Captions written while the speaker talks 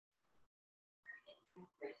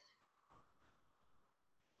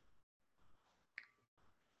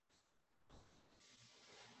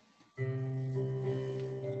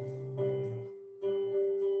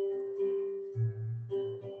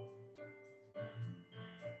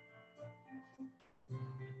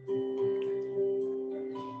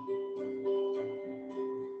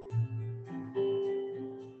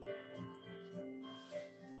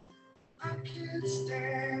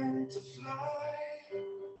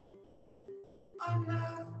I'm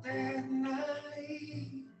not that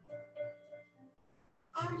naive.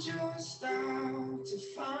 I'm just out to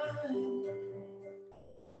find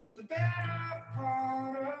the better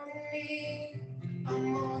part of me. I'm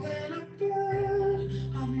more than a bird,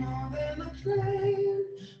 I'm more than a plane,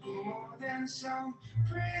 I'm more than some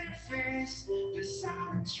pretty face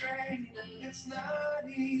beside a train. And it's not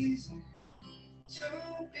easy to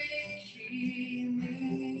be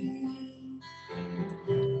me.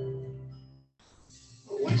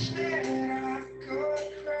 I wish that I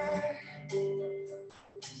could cry,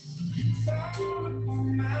 fall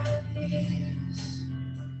upon my knees,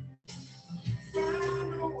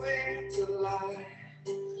 find a way to lie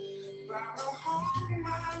about a home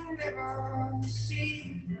I'll never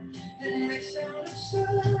see. It may sound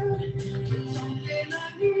absurd, but something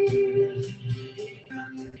I need.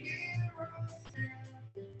 Even the hero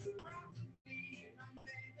feels around me, and I'm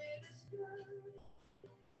baby this good.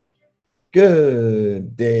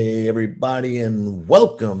 Good day, everybody, and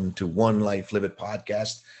welcome to One Life Live It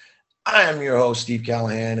podcast. I am your host, Steve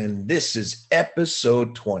Callahan, and this is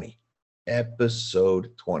episode 20.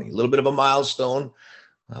 Episode 20. A little bit of a milestone.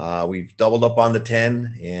 We've doubled up on the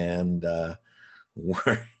 10, and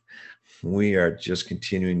we're, we are just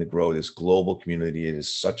continuing to grow this global community. It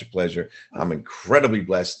is such a pleasure. I'm incredibly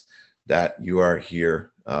blessed that you are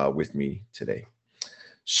here with me today.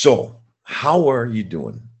 So, how are you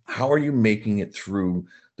doing? How are you making it through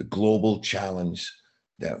the global challenge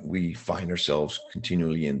that we find ourselves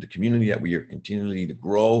continually in, the community that we are continually to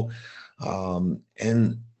grow,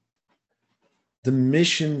 and the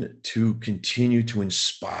mission to continue to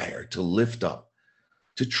inspire, to lift up,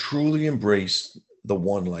 to truly embrace the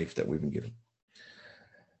one life that we've been given?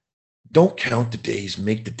 Don't count the days,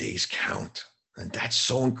 make the days count. And that's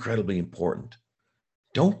so incredibly important.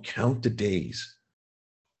 Don't count the days.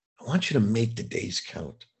 I want you to make the days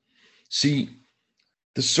count. See,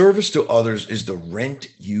 the service to others is the rent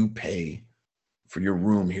you pay for your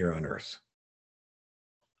room here on earth.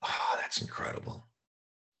 Ah, that's incredible.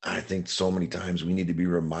 I think so many times we need to be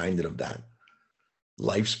reminded of that.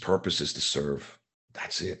 Life's purpose is to serve.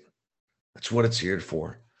 That's it. That's what it's here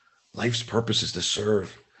for. Life's purpose is to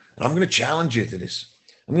serve. And I'm going to challenge you to this.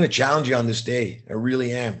 I'm going to challenge you on this day. I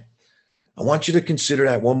really am. I want you to consider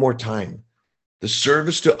that one more time. The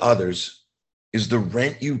service to others is the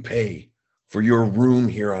rent you pay for your room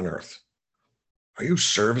here on earth. Are you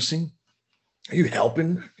servicing? Are you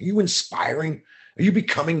helping? Are you inspiring? Are you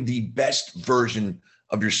becoming the best version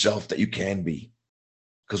of yourself that you can be?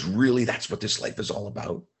 Because really, that's what this life is all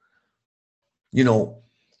about. You know,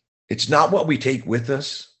 it's not what we take with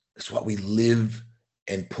us, it's what we live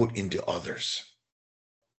and put into others.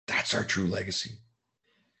 That's our true legacy.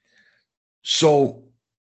 So,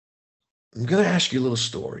 I'm going to ask you a little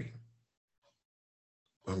story.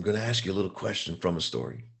 I'm going to ask you a little question from a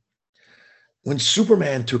story. When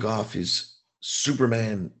Superman took off his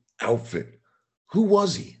Superman outfit, who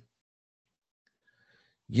was he?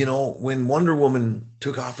 You know, when Wonder Woman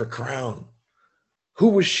took off her crown, who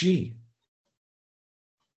was she?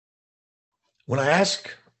 When I ask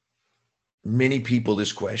many people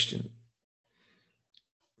this question,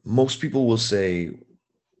 most people will say,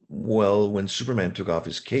 well, when Superman took off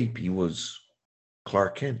his cape, he was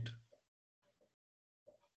Clark Kent.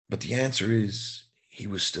 But the answer is he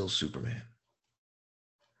was still Superman.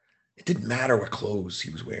 It didn't matter what clothes he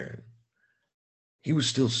was wearing. He was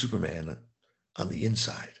still Superman on the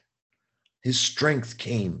inside. His strength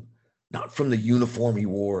came not from the uniform he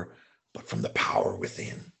wore, but from the power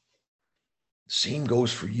within. The same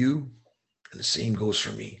goes for you, and the same goes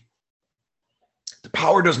for me. The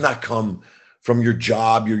power does not come from your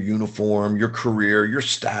job, your uniform, your career, your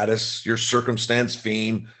status, your circumstance,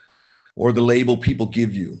 fame, or the label people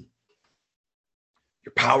give you.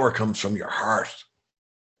 Your power comes from your heart,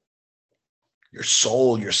 your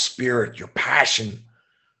soul, your spirit, your passion,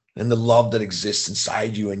 and the love that exists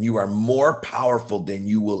inside you. And you are more powerful than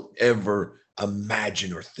you will ever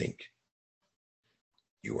imagine or think.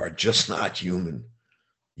 You are just not human.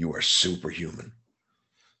 You are superhuman.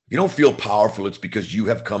 If you don't feel powerful, it's because you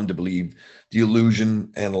have come to believe the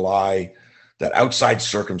illusion and lie that outside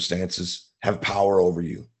circumstances have power over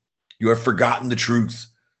you. You have forgotten the truth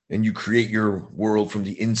and you create your world from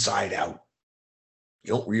the inside out.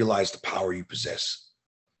 You don't realize the power you possess.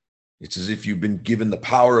 It's as if you've been given the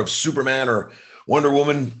power of Superman or Wonder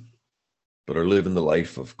Woman, but are living the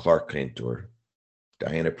life of Clark Kent or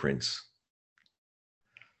Diana Prince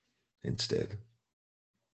instead.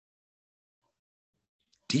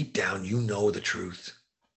 Deep down, you know the truth.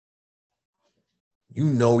 You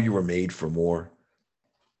know you were made for more,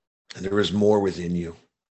 and there is more within you.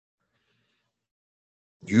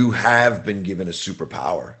 You have been given a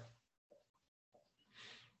superpower,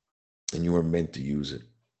 and you are meant to use it,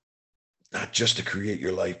 not just to create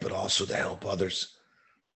your life, but also to help others.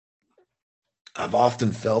 I've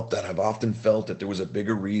often felt that. I've often felt that there was a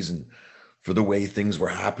bigger reason for the way things were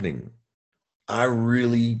happening. I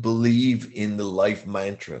really believe in the life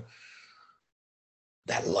mantra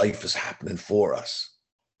that life is happening for us.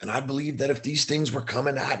 And I believe that if these things were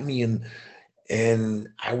coming at me and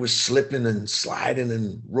I was slipping and sliding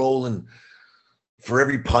and rolling for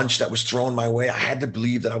every punch that was thrown my way, I had to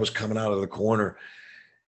believe that I was coming out of the corner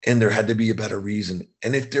and there had to be a better reason.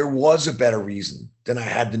 And if there was a better reason, then I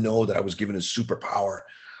had to know that I was given a superpower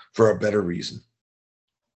for a better reason.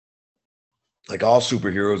 Like all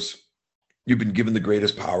superheroes, you've been given the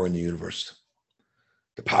greatest power in the universe,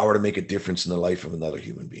 the power to make a difference in the life of another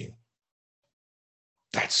human being.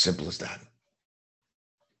 That's simple as that.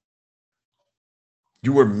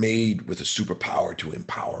 You were made with a superpower to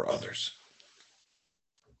empower others.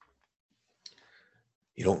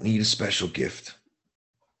 You don't need a special gift,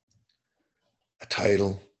 a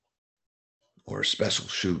title, or a special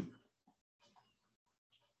suit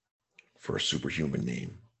for a superhuman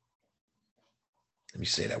name. Let me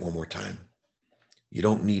say that one more time. You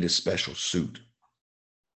don't need a special suit,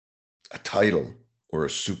 a title, or a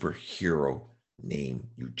superhero name.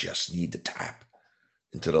 You just need to tap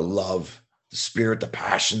into the love, the spirit, the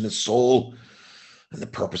passion, the soul, and the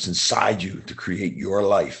purpose inside you to create your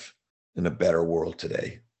life in a better world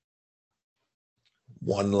today.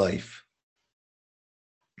 One life,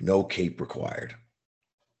 no cape required.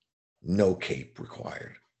 No cape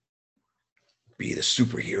required. Be the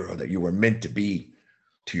superhero that you were meant to be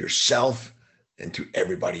to yourself and to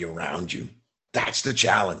everybody around you. That's the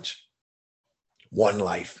challenge. One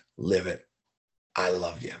life, live it. I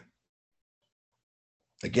love you.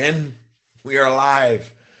 Again, we are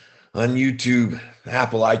live on YouTube,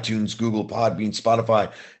 Apple, iTunes, Google, Podbean,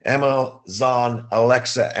 Spotify, Amazon,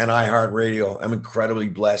 Alexa, and iHeartRadio. I'm incredibly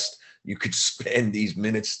blessed you could spend these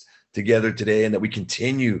minutes together today and that we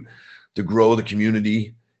continue to grow the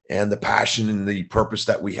community and the passion and the purpose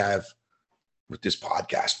that we have with this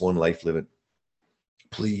podcast, One Life Live It.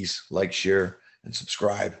 Please like, share, and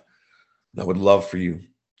subscribe. And I would love for you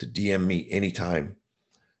to DM me anytime.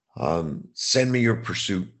 Send me your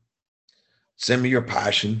pursuit. Send me your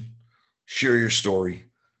passion. Share your story.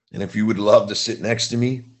 And if you would love to sit next to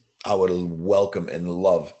me, I would welcome and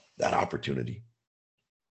love that opportunity.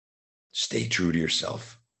 Stay true to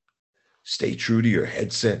yourself. Stay true to your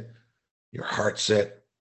headset, your heart set,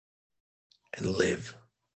 and live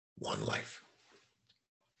one life.